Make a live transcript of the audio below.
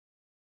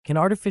Can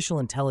artificial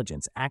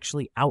intelligence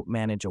actually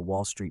outmanage a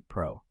Wall Street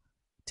pro?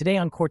 Today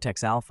on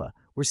Cortex Alpha,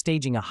 we're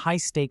staging a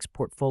high-stakes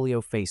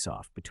portfolio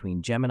face-off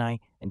between Gemini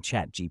and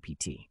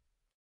ChatGPT.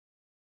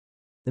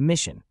 The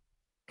mission: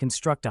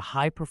 construct a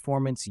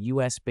high-performance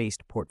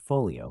US-based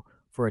portfolio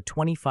for a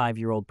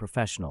 25-year-old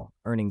professional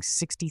earning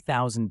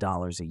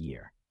 $60,000 a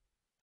year.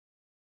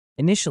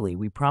 Initially,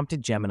 we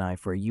prompted Gemini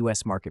for a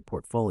US market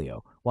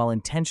portfolio while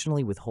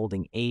intentionally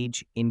withholding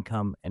age,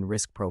 income, and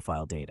risk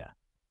profile data.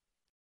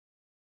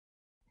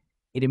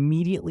 It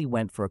immediately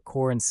went for a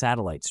core and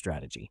satellite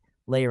strategy,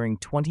 layering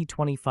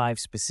 2025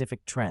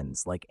 specific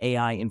trends like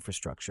AI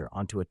infrastructure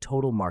onto a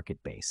total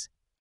market base.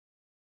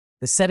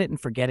 The set it and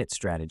forget it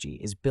strategy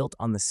is built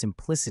on the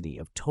simplicity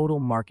of total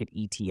market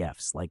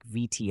ETFs like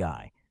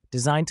VTI,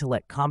 designed to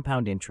let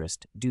compound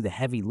interest do the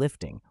heavy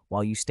lifting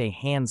while you stay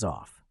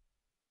hands-off.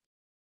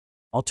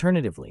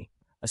 Alternatively,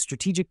 a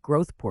strategic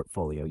growth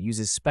portfolio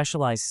uses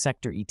specialized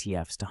sector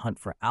ETFs to hunt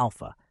for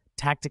alpha,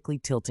 tactically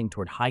tilting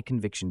toward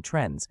high-conviction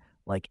trends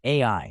like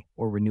AI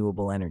or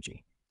renewable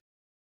energy.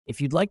 If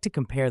you'd like to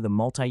compare the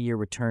multi-year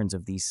returns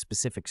of these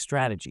specific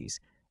strategies,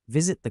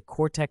 visit the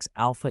Cortex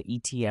Alpha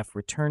ETF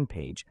return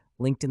page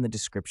linked in the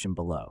description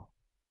below.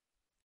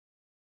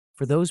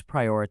 For those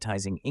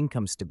prioritizing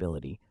income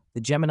stability,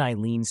 the Gemini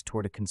leans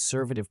toward a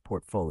conservative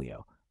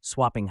portfolio,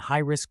 swapping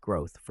high-risk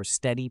growth for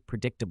steady,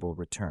 predictable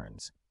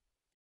returns.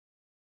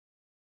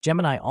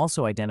 Gemini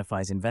also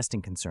identifies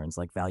investing concerns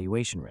like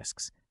valuation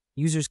risks.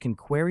 Users can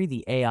query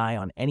the AI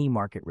on any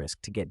market risk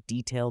to get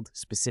detailed,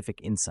 specific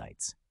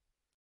insights.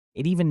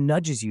 It even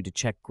nudges you to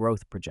check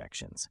growth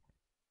projections.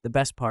 The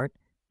best part?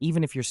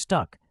 Even if you're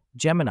stuck,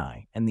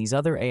 Gemini and these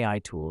other AI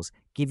tools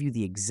give you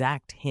the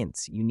exact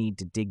hints you need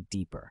to dig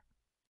deeper.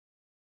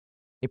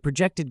 It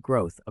projected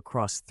growth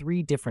across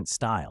 3 different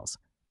styles,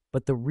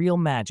 but the real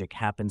magic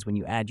happens when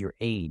you add your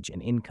age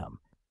and income.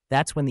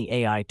 That's when the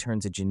AI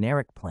turns a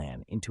generic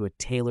plan into a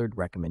tailored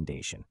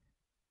recommendation.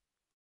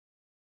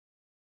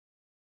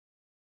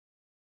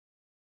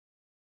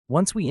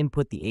 Once we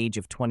input the age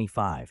of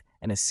 25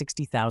 and a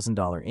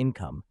 $60,000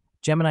 income,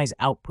 Gemini's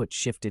output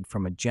shifted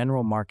from a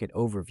general market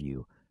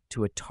overview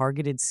to a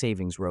targeted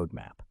savings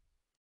roadmap.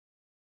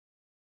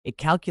 It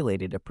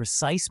calculated a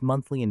precise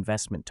monthly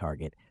investment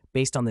target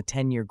based on the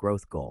 10-year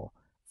growth goal,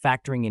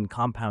 factoring in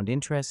compound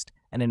interest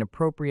and an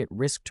appropriate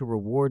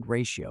risk-to-reward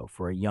ratio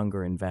for a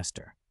younger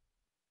investor.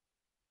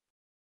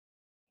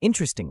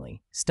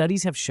 Interestingly,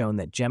 studies have shown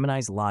that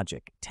Gemini's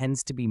logic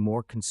tends to be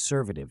more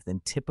conservative than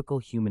typical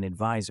human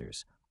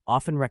advisors,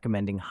 often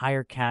recommending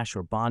higher cash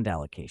or bond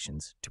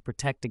allocations to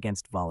protect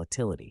against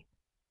volatility.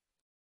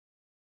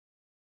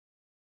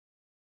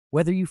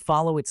 Whether you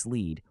follow its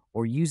lead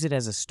or use it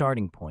as a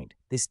starting point,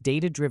 this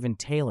data-driven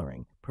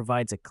tailoring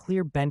provides a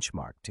clear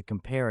benchmark to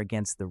compare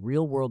against the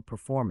real-world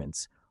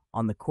performance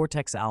on the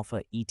Cortex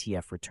Alpha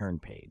ETF return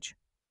page.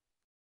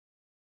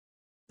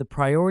 The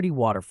Priority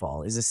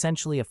Waterfall is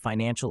essentially a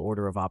financial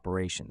order of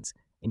operations,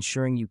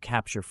 ensuring you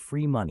capture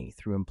free money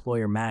through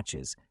employer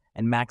matches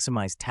and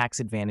maximize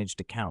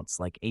tax-advantaged accounts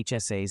like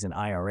HSAs and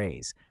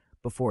IRAs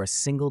before a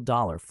single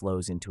dollar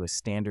flows into a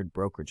standard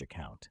brokerage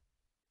account.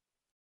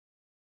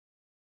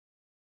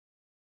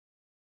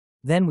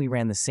 Then we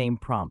ran the same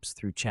prompts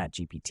through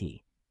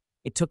ChatGPT.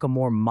 It took a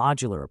more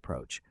modular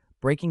approach,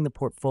 breaking the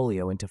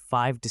portfolio into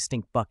 5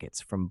 distinct buckets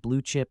from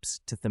blue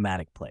chips to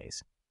thematic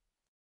plays.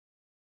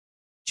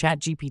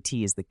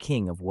 ChatGPT is the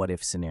king of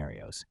what-if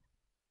scenarios.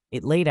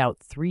 It laid out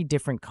 3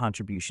 different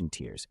contribution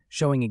tiers,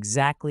 showing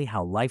exactly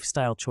how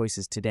lifestyle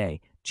choices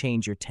today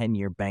change your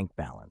 10-year bank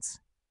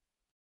balance.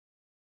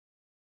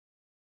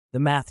 The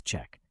math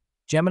check.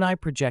 Gemini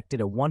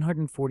projected a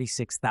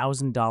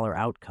 $146,000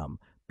 outcome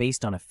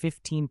based on a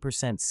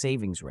 15%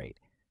 savings rate,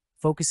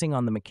 focusing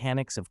on the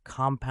mechanics of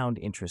compound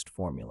interest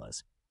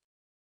formulas.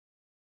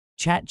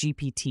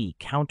 ChatGPT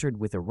countered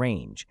with a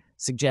range,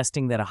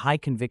 suggesting that a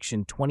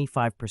high-conviction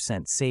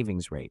 25%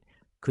 savings rate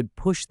could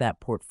push that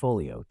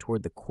portfolio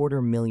toward the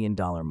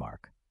 $250,000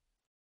 mark.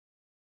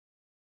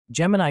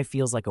 Gemini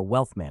feels like a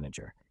wealth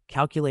manager,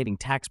 calculating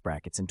tax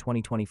brackets in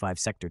 2025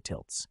 sector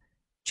tilts.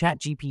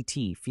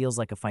 ChatGPT feels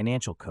like a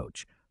financial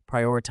coach,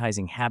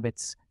 prioritizing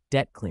habits,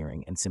 debt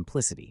clearing, and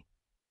simplicity.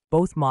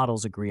 Both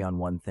models agree on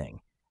one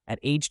thing. At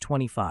age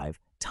 25,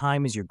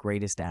 time is your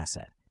greatest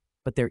asset,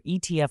 but their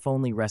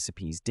ETF-only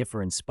recipes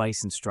differ in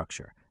spice and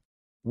structure.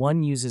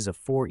 One uses a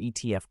 4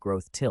 ETF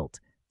growth tilt,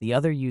 the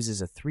other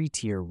uses a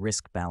 3-tier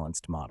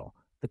risk-balanced model.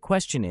 The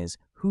question is,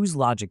 whose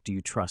logic do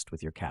you trust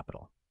with your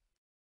capital?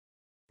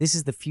 This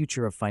is the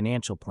future of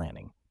financial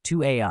planning.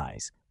 2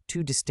 AIs,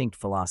 2 distinct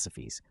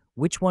philosophies.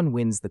 Which one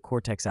wins the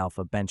Cortex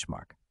Alpha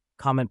benchmark?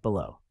 Comment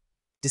below.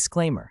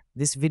 Disclaimer: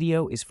 this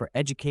video is for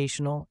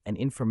educational and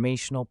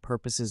informational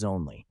purposes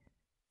only.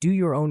 Do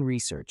your own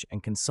research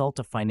and consult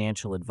a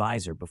financial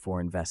advisor before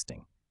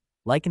investing.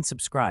 Like and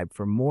subscribe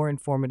for more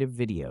informative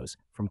videos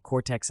from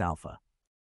Cortex Alpha.